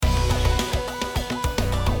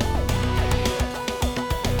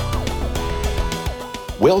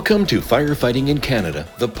Welcome to Firefighting in Canada,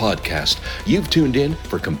 the podcast. You've tuned in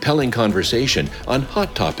for compelling conversation on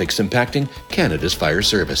hot topics impacting Canada's fire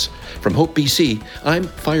service. From Hope, BC, I'm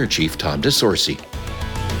Fire Chief Tom DeSorcy.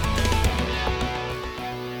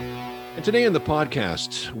 And today on the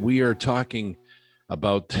podcast, we are talking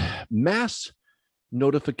about mass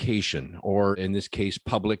notification, or in this case,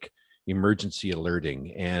 public emergency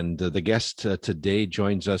alerting. And the guest today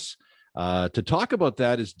joins us to talk about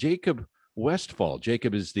that is Jacob Westfall.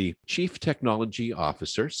 Jacob is the Chief Technology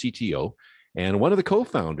Officer, CTO, and one of the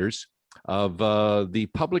co-founders of the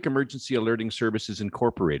Public Emergency Alerting Services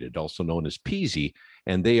Incorporated, also known as PEASY,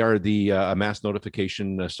 and they are the mass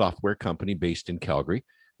notification software company based in Calgary.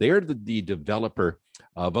 They are the developer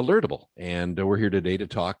of Alertable, and we're here today to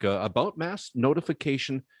talk about mass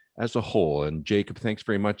notification as a whole. And Jacob, thanks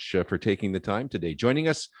very much for taking the time today, joining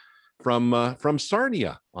us from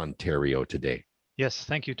Sarnia, Ontario today. Yes,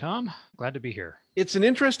 thank you, Tom. Glad to be here. It's an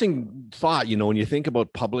interesting thought, when you think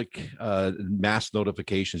about public mass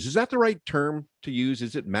notifications. Is that the right term to use?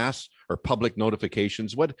 Is it mass or public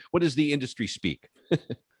notifications? What does the industry speak?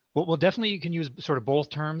 Well, definitely you can use sort of both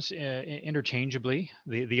terms interchangeably.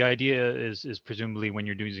 The idea is presumably when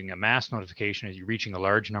you're using a mass notification, is you're reaching a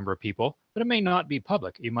large number of people, but it may not be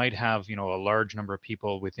public. You might have, a large number of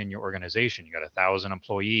people within your organization. You got 1,000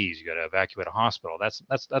 employees. You got to evacuate a hospital. That's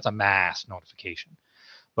a mass notification.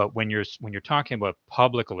 But when you're talking about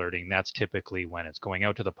public alerting, that's typically when it's going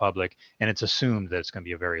out to the public and it's assumed that it's going to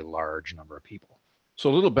be a very large number of people. So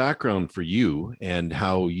a little background for you and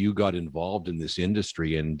how you got involved in this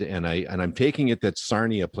industry, and I'm taking it that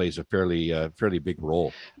Sarnia plays a fairly big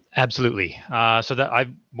role. Absolutely. So that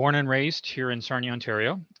I'm born and raised here in Sarnia,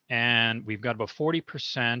 Ontario, and we've got about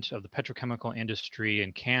 40% of the petrochemical industry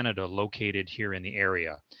in Canada located here in the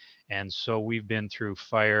area. And so we've been through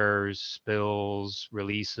fires, spills,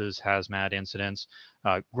 releases, hazmat incidents.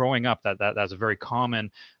 Growing up, that's a very common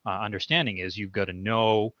understanding is you've got to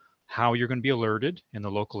know how you're going to be alerted in the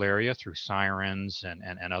local area through sirens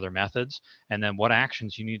and other methods, and then what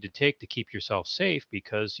actions you need to take to keep yourself safe,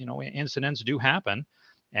 because incidents do happen.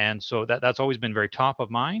 And so that's always been very top of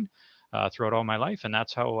mind throughout all my life, and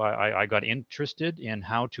that's how I got interested in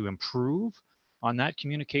how to improve on that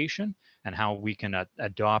communication and how we can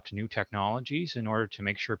adopt new technologies in order to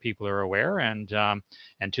make sure people are aware. And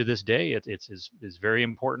to this day, it's very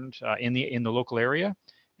important in the local area.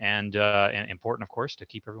 And important, of course, to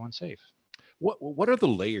keep everyone safe. What are the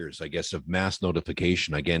layers, I guess, of mass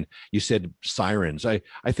notification? Again, you said sirens. I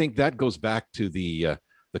think that goes back to the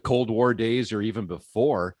Cold War days, or even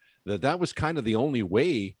before. That was kind of the only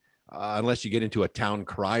way, unless you get into a town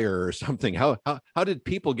crier or something. How did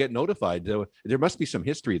people get notified? There must be some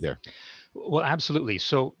history there. Well, absolutely.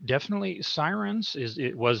 So definitely sirens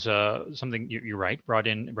was something you're right, brought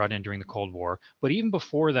in during the Cold War. But even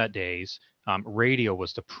before that days, radio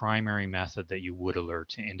was the primary method that you would alert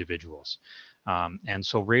to individuals. And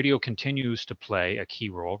so radio continues to play a key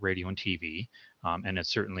role, radio and TV. And it's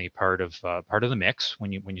certainly part of the mix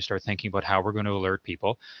when you start thinking about how we're going to alert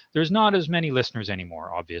people. There's not as many listeners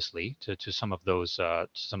anymore, obviously, to some of those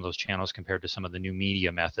channels compared to some of the new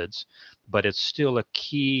media methods, but it's still a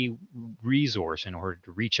key resource in order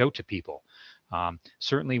to reach out to people.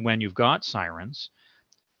 Certainly when you've got sirens,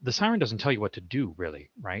 the siren doesn't tell you what to do, really,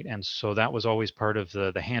 right? And so that was always part of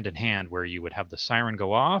the hand in hand, where you would have the siren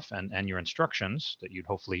go off, and your instructions that you'd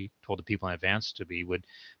hopefully told the people in advance would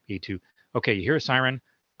be to, okay, you hear a siren,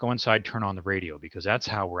 go inside, turn on the radio, because that's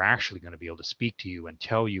how we're actually going to be able to speak to you and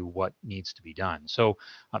tell you what needs to be done. So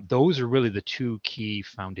those are really the two key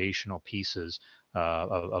foundational pieces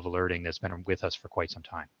of alerting that's been with us for quite some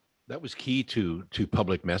time. That was key to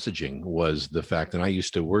public messaging, was the fact that I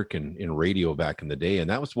used to work in radio back in the day, and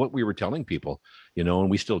that was what we were telling people, and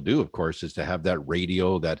we still do, of course, is to have that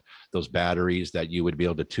radio, those batteries that you would be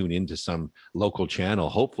able to tune into some local channel.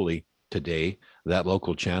 Hopefully today that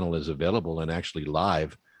local channel is available and actually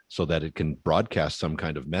live so that it can broadcast some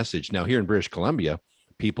kind of message. Now, here in British Columbia,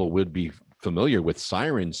 people would be familiar with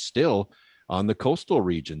sirens still on the coastal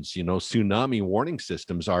regions. Tsunami warning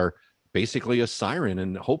systems are basically a siren,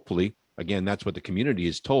 and hopefully, again, that's what the community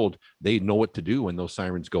is told. They know what to do when those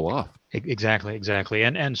sirens go off. Exactly.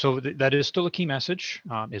 And so that is still a key message,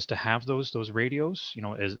 is to have those radios.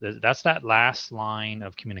 That's that last line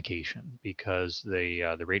of communication, because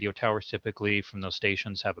the radio towers typically from those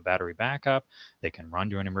stations have a battery backup. They can run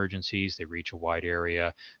during emergencies. They reach a wide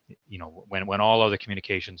area. When all other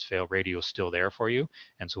communications fail, radio is still there for you,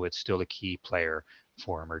 and so it's still a key player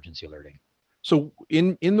for emergency alerting. So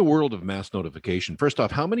in the world of mass notification, first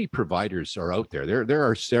off, how many providers are out there? There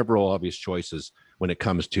are several obvious choices when it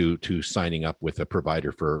comes to signing up with a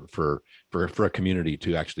provider for a community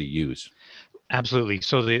to actually use? Absolutely.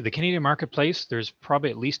 So the Canadian marketplace, there's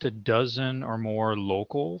probably at least a dozen or more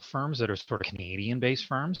local firms that are sort of Canadian-based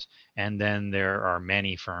firms, and then there are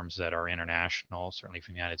many firms that are international, certainly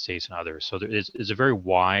from the United States and others. So there is a very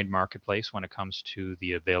wide marketplace when it comes to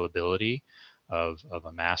the availability of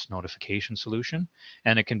a mass notification solution,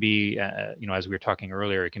 and it can be, as we were talking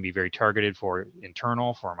earlier, it can be very targeted for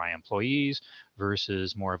internal, for my employees,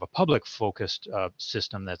 versus more of a public focused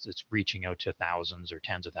system that's reaching out to thousands or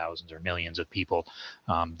tens of thousands or millions of people,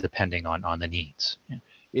 depending on the needs. Yeah.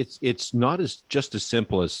 It's not as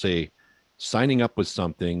simple as, say, signing up with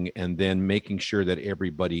something and then making sure that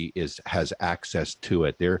everybody has access to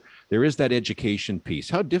it. There is that education piece.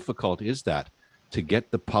 How difficult is that to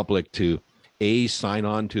get the public to sign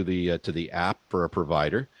on to the app for a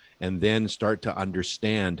provider, and then start to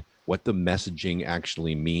understand what the messaging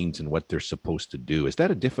actually means and what they're supposed to do? Is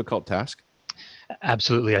that a difficult task?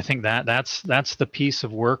 Absolutely. I think that's the piece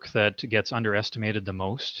of work that gets underestimated the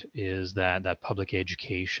most, is that public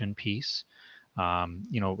education piece.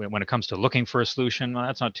 When it comes to looking for a solution, well,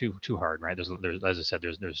 that's not too hard, right? There's as I said,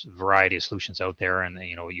 there's a variety of solutions out there, and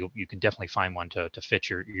you can definitely find one to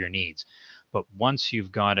fit your needs. But once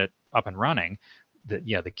you've got it up and running,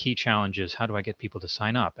 the key challenge is, how do I get people to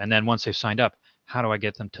sign up? And then once they've signed up, how do I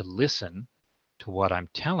get them to listen to what I'm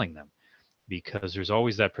telling them? Because there's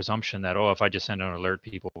always that presumption that, oh, if I just send an alert,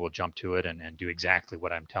 people will jump to it and do exactly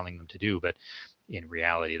what I'm telling them to do. But in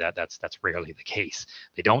reality, that's rarely the case.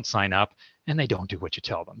 They don't sign up and they don't do what you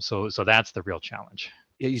tell them. So that's the real challenge.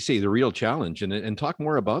 Yeah, you see the real challenge, and talk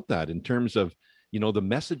more about that in terms of the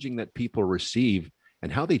messaging that people receive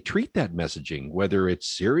and how they treat that messaging, whether it's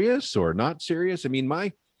serious or not serious. I mean,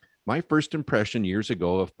 my first impression years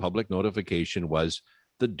ago of public notification was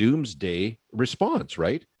the doomsday response,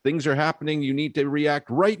 right? Things are happening, you need to react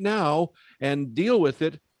right now and deal with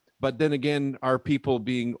it. But then again, are people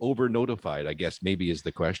being over notified, I guess maybe is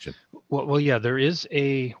the question. Well, yeah, there is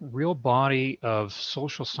a real body of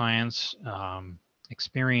social science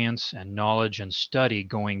experience and knowledge and study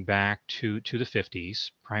going back to the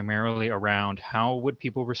 50s, primarily around how would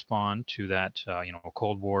people respond to that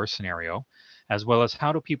Cold War scenario, as well as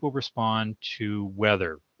how do people respond to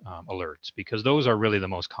weather alerts, because those are really the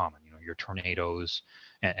most common. Your tornadoes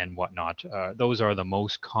and whatnot. Those are the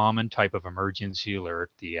most common type of emergency alert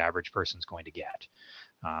the average person's going to get.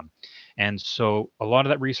 And so a lot of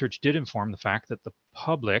that research did inform the fact that the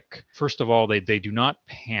public, first of all, they do not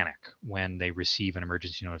panic when they receive an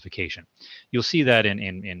emergency notification. You'll see that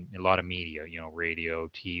in a lot of media, radio,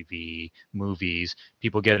 TV, movies.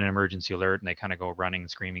 People get an emergency alert and they kind of go running and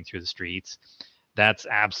screaming through the streets. That's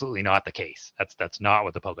absolutely not the case. That's not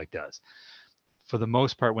what the public does. For the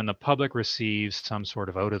most part, when the public receives some sort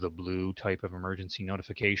of out of the blue type of emergency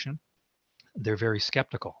notification, they're very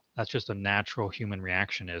skeptical. That's just a natural human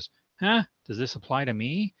reaction is, does this apply to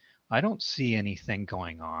me? I don't see anything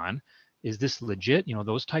going on. Is this legit?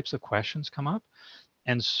 Those types of questions come up.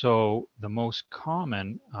 And so the most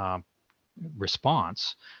common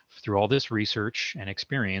response through all this research and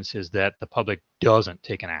experience is that the public doesn't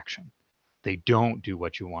take an action. They don't do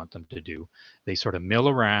what you want them to do. They sort of mill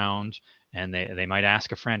around, and they might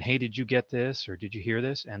ask a friend, hey, did you get this, or did you hear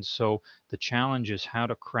this? And so the challenge is how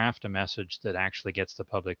to craft a message that actually gets the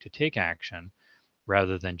public to take action,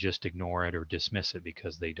 rather than just ignore it or dismiss it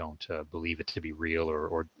because they don't believe it to be real,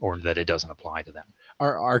 or that it doesn't apply to them.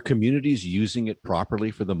 Are communities using it properly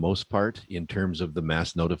for the most part in terms of the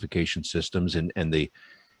mass notification systems and the,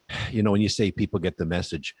 when you say people get the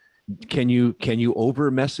message, can you over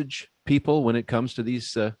message people when it comes to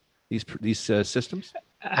these systems?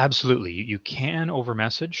 Absolutely. You can over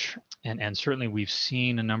message. And certainly we've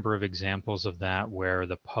seen a number of examples of that where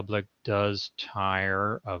the public does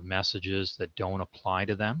tire of messages that don't apply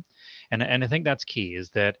to them. And I think that's key,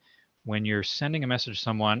 is that when you're sending a message to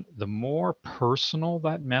someone, the more personal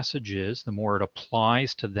that message is, the more it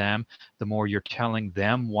applies to them, the more you're telling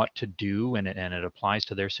them what to do, and it applies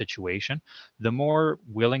to their situation, the more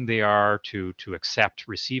willing they are to accept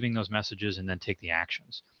receiving those messages and then take the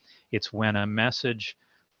actions. It's when a message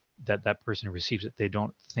that person who receives it, they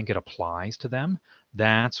don't think it applies to them,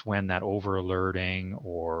 that's when that over alerting,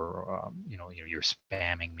 or you're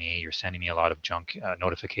spamming me, you're sending me a lot of junk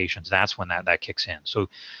notifications, that's when that kicks in. So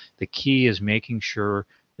the key is making sure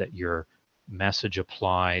that your message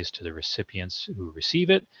applies to the recipients who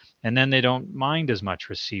receive it, and then they don't mind as much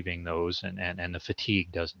receiving those, and the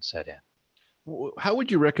fatigue doesn't set in. How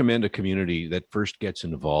would you recommend a community that first gets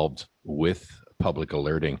involved with public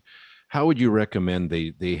alerting? How would you recommend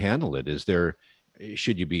they handle it? Is there,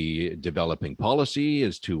 should you be developing policy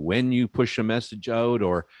as to when you push a message out,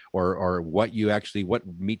 or what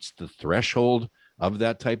meets the threshold of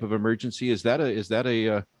that type of emergency? Is that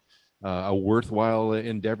a worthwhile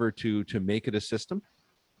endeavor to make it a system?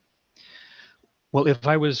 Well, if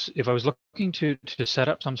I was looking to set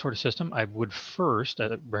up some sort of system, I would first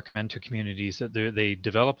recommend to communities that they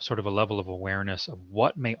develop sort of a level of awareness of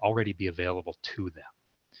what may already be available to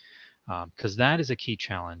them, because that is a key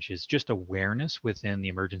challenge, is just awareness within the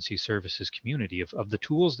emergency services community of the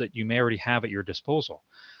tools that you may already have at your disposal.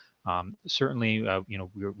 Certainly,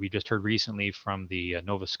 we just heard recently from the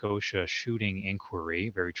Nova Scotia shooting inquiry,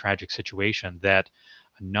 very tragic situation, that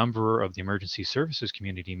a number of the emergency services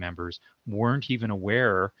community members weren't even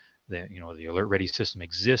aware that the Alert Ready system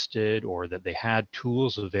existed, or that they had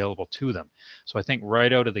tools available to them. So I think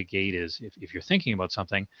right out of the gate is, if you're thinking about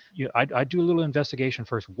something, I'd do a little investigation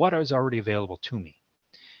first. What is already available to me?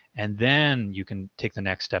 And then you can take the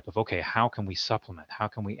next step of, okay, how can we supplement? How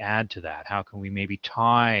can we add to that? How can we maybe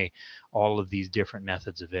tie all of these different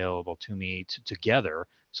methods available to me together,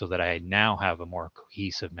 so that I now have a more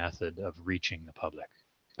cohesive method of reaching the public?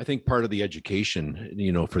 I think part of the education,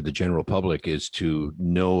 for the general public, is to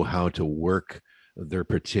know how to work their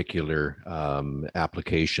particular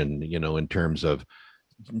application, in terms of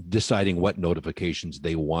deciding what notifications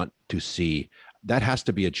they want to see. That has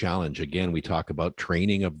to be a challenge. Again, we talk about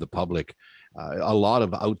training of the public. A lot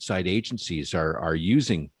of outside agencies are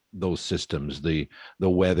using those systems, the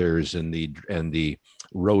weathers and the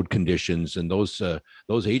road conditions, and those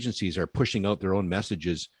agencies are pushing out their own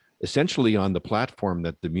messages essentially on the platform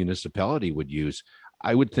that the municipality would use.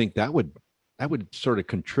 I would think that would sort of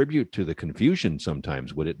contribute to the confusion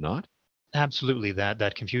sometimes, would it not? Absolutely,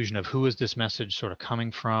 that confusion of who is this message sort of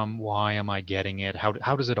coming from? Why am I getting it?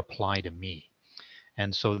 How does it apply to me?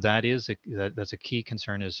 And so that's a key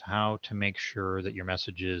concern, is how to make sure that your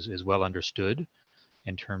message is well understood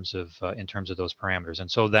in terms of those parameters.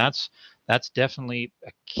 And so that's definitely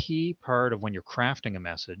a key part of when you're crafting a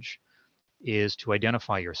message, is to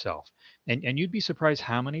identify yourself. And you'd be surprised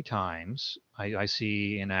how many times I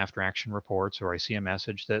see in after action reports, or I see a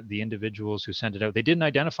message that the individuals who sent it out, they didn't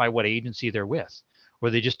identify what agency they're with, or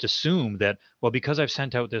they just assume that, well, because I've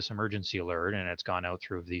sent out this emergency alert and it's gone out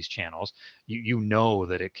through these channels, you know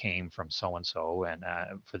that it came from so and so, and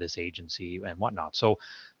for this agency and whatnot. So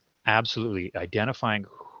absolutely, identifying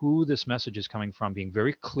who this message is coming from, being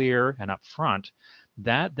very clear and upfront,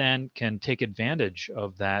 that then can take advantage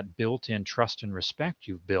of that built-in trust and respect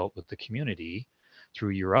you've built with the community through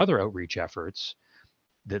your other outreach efforts,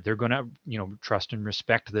 that they're going to trust and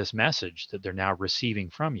respect this message that they're now receiving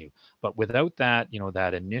from you. But without that,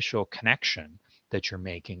 that initial connection that you're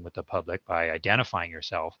making with the public by identifying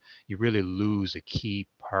yourself, you really lose a key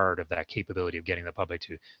part of that capability of getting the public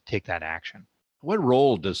to take that action. What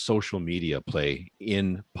role does social media play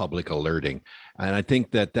in public alerting? And I think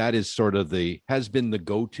that is sort of has been the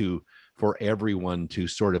go-to for everyone to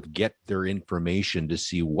sort of get their information, to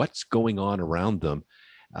see what's going on around them.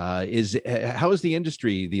 Is How is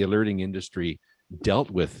the alerting industry, dealt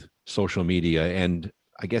with social media, and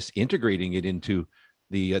I guess integrating it into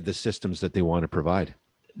the systems that they want to provide?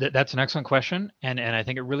 That's an excellent question, and I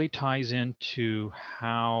think it really ties into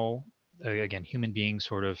how, again, human beings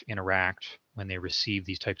sort of interact when they receive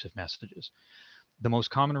these types of messages. The most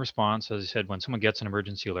common response, as I said, when someone gets an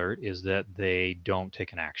emergency alert, is that they don't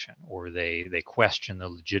take an action, or they question the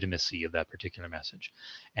legitimacy of that particular message.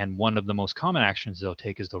 And one of the most common actions they'll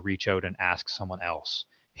take is they'll reach out and ask someone else,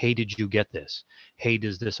 hey, did you get this? Hey,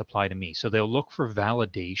 does this apply to me? So they'll look for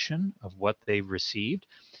validation of what they've received.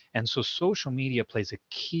 And so social media plays a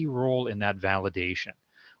key role in that validation.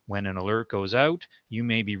 When an alert goes out, you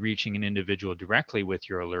may be reaching an individual directly with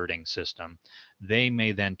your alerting system. They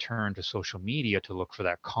may then turn to social media to look for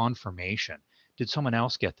that confirmation. Did someone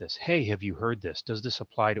else get this? Hey, have you heard this? Does this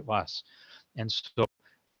apply to us? And so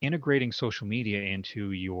integrating social media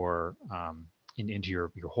into your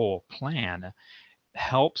whole plan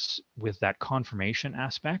helps with that confirmation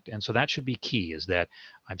aspect. And so that should be key, is that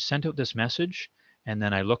I've sent out this message, and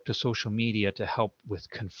then I look to social media to help with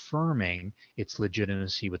confirming its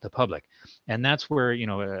legitimacy with the public. And that's where,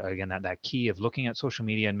 again, that key of looking at social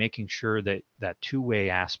media and making sure that that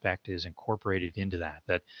two-way aspect is incorporated into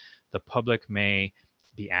that the public may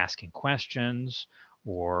be asking questions,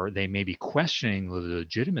 or they may be questioning the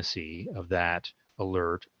legitimacy of that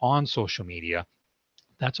alert on social media.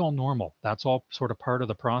 That's all normal. That's all sort of part of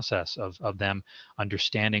the process of them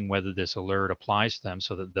understanding whether this alert applies to them,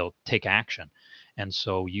 so that they'll take action. And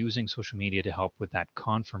so using social media to help with that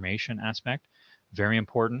confirmation aspect, very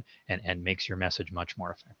important, and makes your message much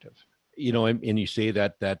more effective. And you say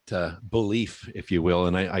that belief, if you will,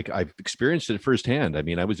 and I've experienced it firsthand. I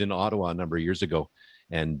mean, I was in Ottawa a number of years ago,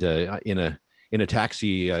 and in a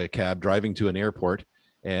taxi cab driving to the airport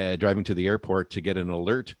to get an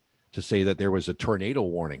alert to say that there was a tornado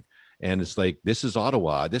warning, and it's like, this is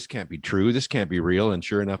Ottawa. This can't be true. This can't be real. And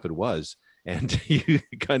sure enough, it was. And you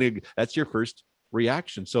that's your first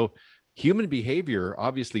reaction. So human behavior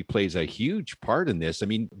obviously plays a huge part in this. I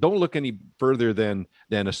mean, don't look any further than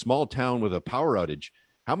a small town with a power outage.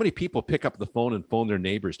 How many people pick up the phone and phone their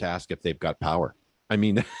neighbors to ask if they've got power? I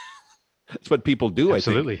mean, that's what people do.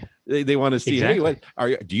 Absolutely. I think they want to see, exactly.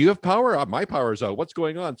 Hey, do you have power? My power's out. What's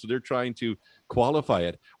going on? So they're trying to qualify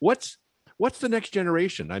it. What's the next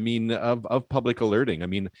generation? I mean, of public alerting. I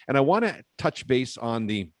mean, and I want to touch base on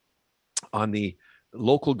the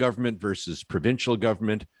local government versus provincial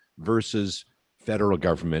government versus federal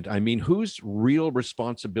government. I mean, whose real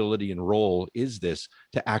responsibility and role is this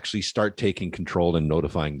to actually start taking control and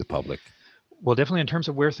notifying the public? Well, definitely in terms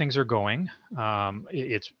of where things are going,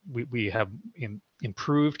 we have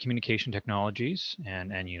improved communication technologies,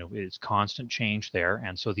 and it's constant change there,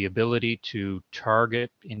 and so the ability to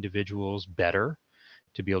target individuals better,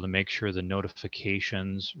 to be able to make sure the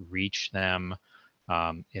notifications reach them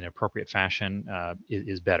in appropriate fashion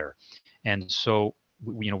is better. And so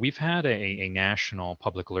we've had a national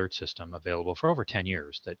public alert system available for over 10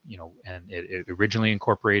 years that, and it originally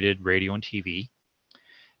incorporated radio and TV.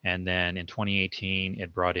 And then in 2018,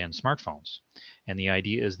 it brought in smartphones. And the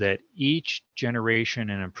idea is that each generation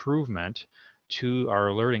and improvement to our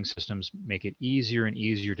alerting systems make it easier and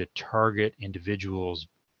easier to target individuals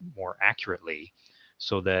more accurately,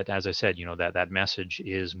 so that, as I said, that message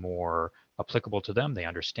is more applicable to them. They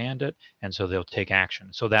understand it, and so they'll take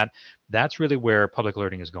action. So that's really where public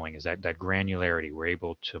alerting is going, is that granularity. We're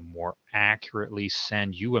able to more accurately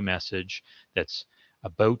send you a message that's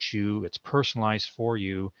about you, it's personalized for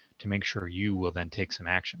you, to make sure you will then take some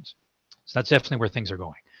actions. So that's definitely where things are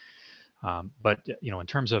going. But in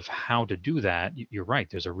terms of how to do that, you're right.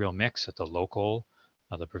 There's a real mix at the local,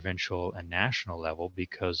 the provincial, and national level,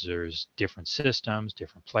 because there's different systems,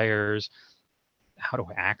 different players. How do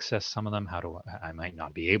I access some of them? I might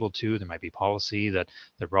not be able to. There might be policy that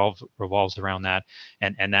revolves around that,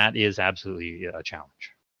 and that is absolutely a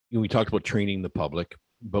challenge. We talked about training the public,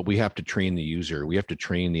 but we have to train the user. We have to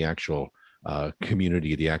train the actual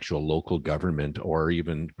community, the actual local government, or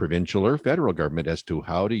even provincial or federal government, as to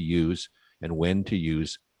how to use and when to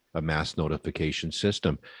use a mass notification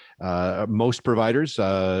system. Most providers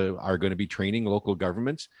are going to be training local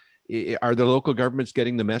governments. Are the local governments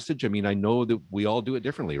getting the message? I mean, I know that we all do it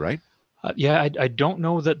differently, right? Yeah, I don't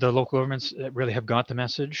know that the local governments really have got the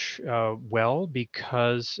message well,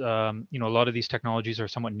 because a lot of these technologies are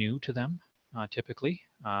somewhat new to them. Typically,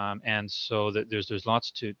 and so that there's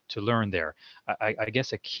lots to learn there. I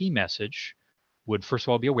guess a key message would first of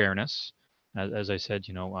all be awareness. As I said,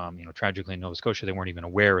 tragically in Nova Scotia, they weren't even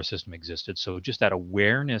aware a system existed. So just that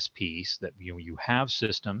awareness piece, that you have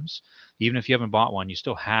systems, even if you haven't bought one, you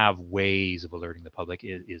still have ways of alerting the public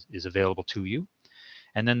is available to you.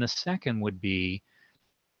 And then the second would be,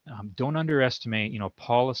 don't underestimate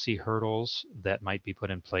policy hurdles that might be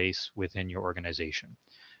put in place within your organization.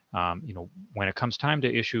 When it comes time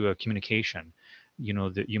to issue a communication,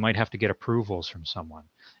 that you might have to get approvals from someone,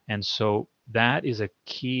 and so that is a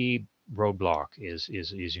key roadblock is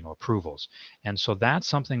approvals. And so that's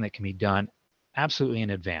something that can be done absolutely in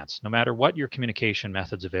advance, no matter what your communication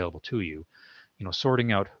methods available to you.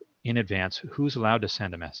 Sorting out in advance who's allowed to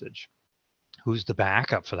send a message, who's the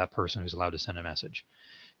backup for that person who's allowed to send a message.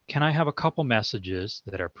 Can I have a couple messages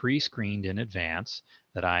that are pre-screened in advance,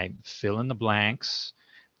 that I fill in the blanks,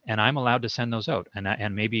 and I'm allowed to send those out,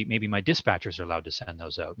 and maybe my dispatchers are allowed to send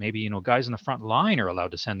those out. Maybe guys in the front line are allowed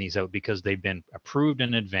to send these out because they've been approved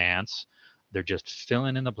in advance. They're just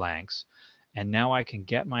filling in the blanks, and now I can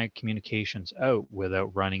get my communications out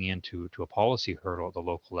without running into a policy hurdle at the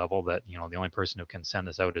local level that the only person who can send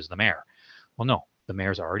this out is the mayor. Well, no, the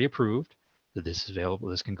mayor's already approved that this is available.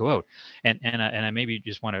 This can go out, and I maybe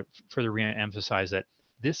just want to further re-emphasize that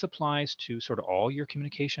this applies to sort of all your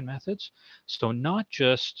communication methods. So not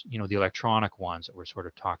just, the electronic ones that we're sort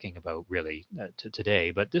of talking about really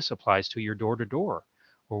today, but this applies to your door-to-door,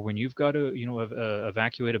 or when you've got to,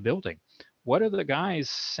 evacuate a building. What are the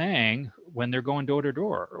guys saying when they're going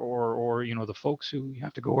door-to-door, or the folks who you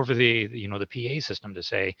have to go over the PA system to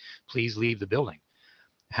say, please leave the building?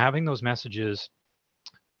 Having those messages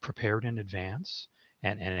prepared in advance,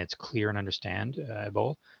 and it's clear and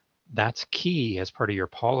understandable, that's key as part of your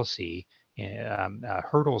policy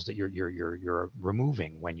hurdles that you're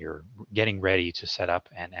removing when you're getting ready to set up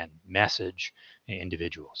and message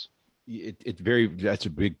individuals. That's a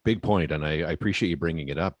big point, and I appreciate you bringing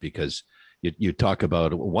it up, because you talk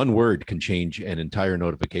about one word can change an entire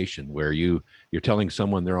notification, where you're telling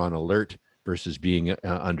someone they're on alert versus being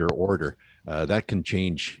under order. That can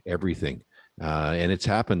change everything, and it's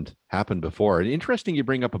happened before. And interesting you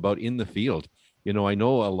bring up about in the field. I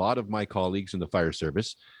know a lot of my colleagues in the fire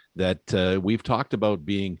service that we've talked about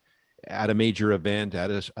being at a major event, at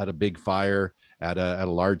a big fire, at a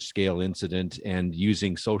large scale incident, and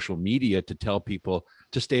using social media to tell people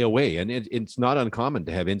to stay away. And it's not uncommon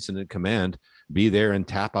to have incident command be there and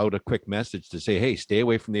tap out a quick message to say, hey, stay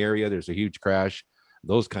away from the area, there's a huge crash,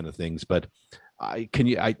 those kind of things. But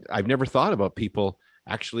I've never thought about people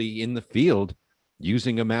actually in the field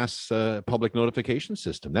using a mass public notification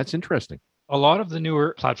system. That's interesting. A lot of the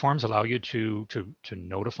newer platforms allow you to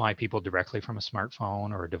notify people directly from a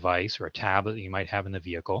smartphone or a device or a tablet that you might have in the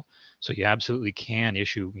vehicle. So you absolutely can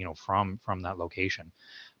issue, from that location.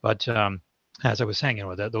 But as I was saying,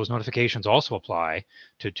 those notifications also apply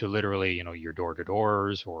to literally, your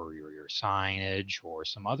door-to-doors or your signage or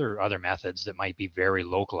some other methods that might be very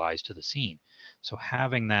localized to the scene. So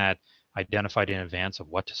having that identified in advance of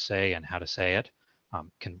what to say and how to say it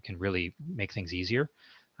can really make things easier.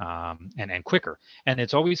 And quicker. And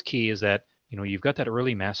it's always key is that, you've got that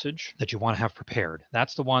early message that you want to have prepared.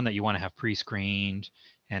 That's the one that you want to have pre-screened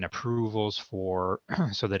and approvals for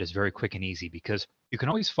so that it's very quick and easy, because you can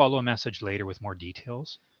always follow a message later with more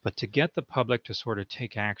details. But to get the public to sort of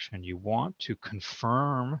take action, you want to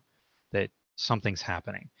confirm that something's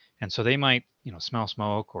happening. And so they might, smell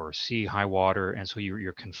smoke or see high water. And so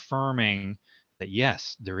you're confirming that,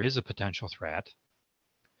 yes, there is a potential threat.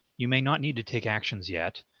 You may not need to take actions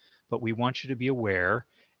yet, but we want you to be aware.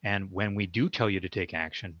 And when we do tell you to take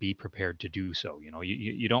action, be prepared to do so.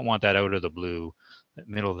 You don't want that out of the blue,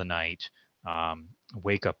 middle of the night,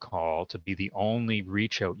 wake up call to be the only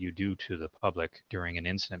reach out you do to the public during an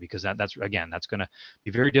incident, because that's going to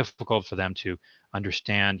be very difficult for them to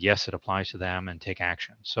understand. Yes, it applies to them, and take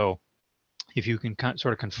action. So if you can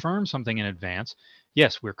sort of confirm something in advance,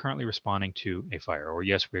 yes, we're currently responding to a fire, or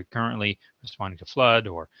yes, we're currently responding to flood,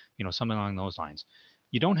 or something along those lines.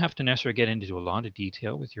 You don't have to necessarily get into a lot of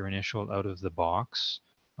detail with your initial out of the box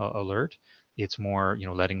alert. It's more,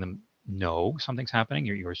 letting them know something's happening.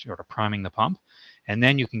 You're sort of priming the pump, and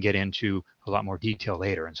then you can get into a lot more detail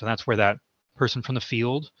later. And so that's where that person from the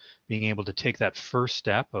field being able to take that first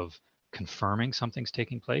step of confirming something's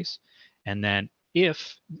taking place, and then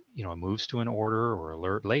if it moves to an order or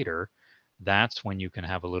alert later, that's when you can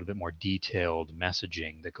have a little bit more detailed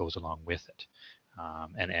messaging that goes along with it.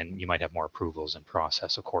 And you might have more approvals and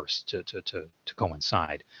process, of course, to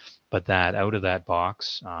coincide. But that out of that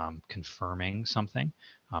box, confirming something,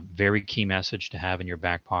 very key message to have in your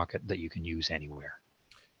back pocket that you can use anywhere.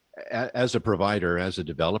 As a provider, as a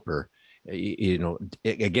developer,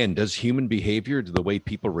 again, does human behavior, the way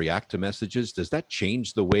people react to messages, does that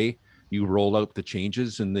change the way you roll out the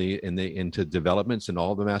changes into developments in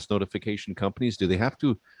all the mass notification companies? Do they have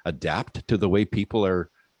to adapt to the way people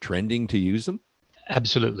are trending to use them?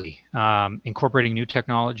 Absolutely. Incorporating new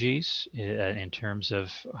technologies in terms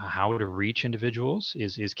of how to reach individuals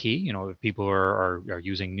is key. If people are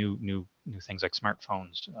using new things like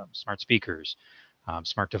smartphones, smart speakers,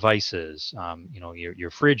 smart devices,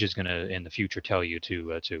 your fridge is going to in the future tell you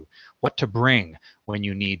to what to bring when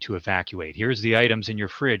you need to evacuate. Here's the items in your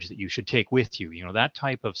fridge that you should take with you. That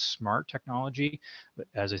type of smart technology,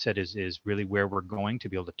 as I said, is really where we're going to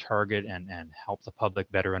be able to target and help the public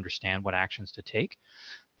better understand what actions to take.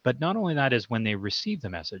 But not only that, is when they receive the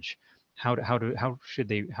message, how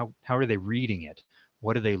are they reading it?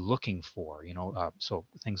 What are they looking for? So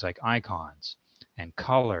things like icons and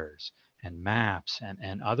colors and maps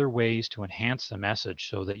and other ways to enhance the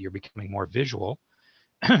message so that you're becoming more visual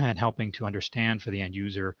and helping to understand for the end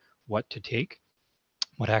user what to take,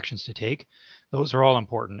 what actions to take. Those are all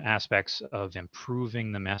important aspects of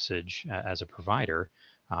improving the message as a provider,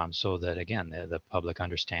 so that, again, the public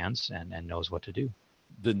understands and knows what to do.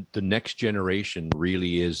 The next generation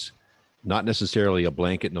really is not necessarily a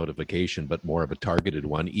blanket notification, but more of a targeted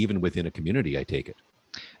one, even within a community, I take it.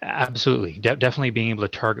 Absolutely, definitely being able to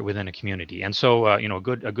target within a community. And so, a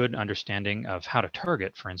good understanding of how to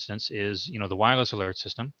target, for instance, is the wireless alert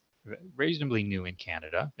system, reasonably new in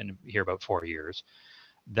Canada, been here about 4 years.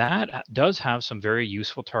 That does have some very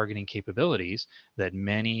useful targeting capabilities that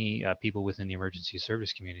many people within the emergency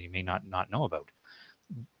service community may not know about.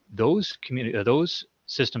 Those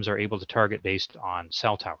systems are able to target based on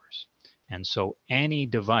cell towers, and so any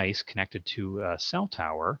device connected to a cell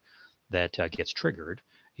tower that gets triggered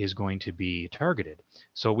is going to be targeted.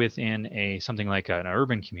 So within something like an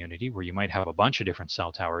urban community where you might have a bunch of different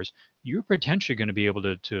cell towers, you're potentially going to be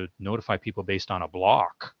able to notify people based on a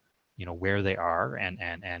block, where they are,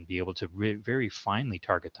 and be able to very finely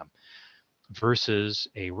target them, versus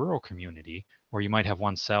a rural community where you might have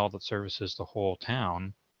one cell that services the whole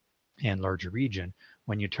town and larger region.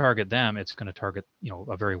 When you target them, it's going to target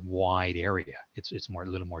a very wide area. It's a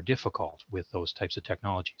little more difficult with those types of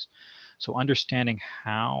technologies. So understanding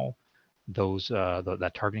how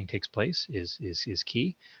that targeting takes place is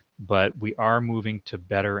key. But we are moving to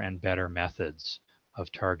better and better methods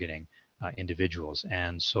of targeting individuals,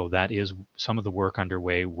 and so that is some of the work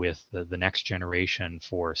underway with the next generation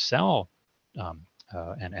for cell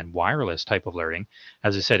and wireless type of alerting.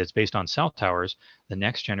 As I said, it's based on cell towers. The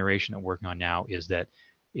next generation that we're working on now is that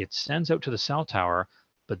it sends out to the cell tower,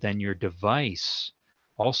 but then your device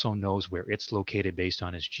also knows where it's located based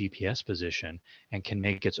on its GPS position and can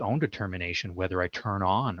make its own determination whether I turn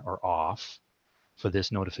on or off for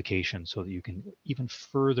this notification, so that you can even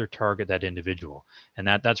further target that individual. And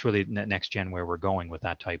that's really next gen where we're going with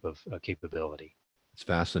that type of capability. It's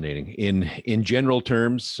fascinating. In general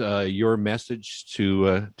terms, your message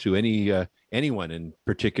to anyone, in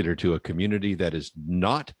particular to a community that is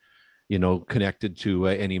not, connected to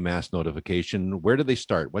any mass notification, where do they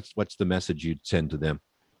start? What's the message you'd send to them?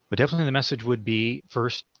 But definitely the message would be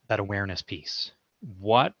first that awareness piece.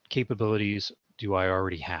 What capabilities do I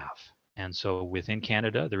already have? And so within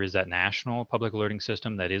Canada, there is that national public alerting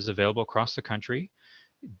system that is available across the country.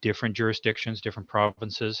 Different jurisdictions, different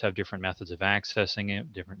provinces have different methods of accessing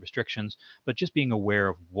it, different restrictions, but just being aware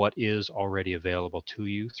of what is already available to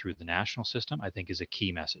you through the national system, I think, is a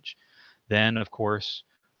key message. Then, of course,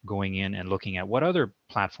 going in and looking at what other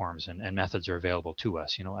platforms and methods are available to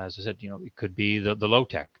us. As I said, it could be the low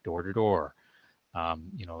tech, door to door,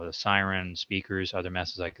 the siren, speakers, other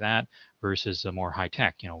methods like that, versus the more high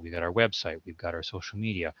tech. We've got our website, we've got our social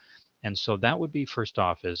media. And so that would be first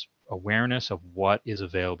off is awareness of what is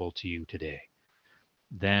available to you today.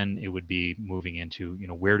 Then it would be moving into,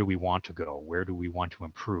 where do we want to go? Where do we want to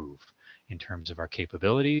improve in terms of our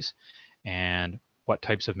capabilities? And what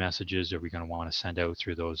types of messages are we going to want to send out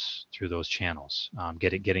through those channels?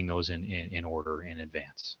 Getting those in order in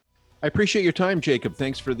advance. I appreciate your time, Jacob.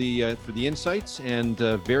 Thanks for the insights, and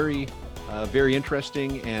very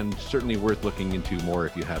interesting, and certainly worth looking into more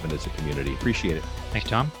if you haven't as a community. Appreciate it. Thanks,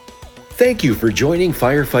 Tom. Thank you for joining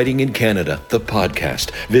Firefighting in Canada, the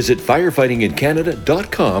podcast. Visit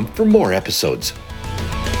firefightingincanada.com for more episodes.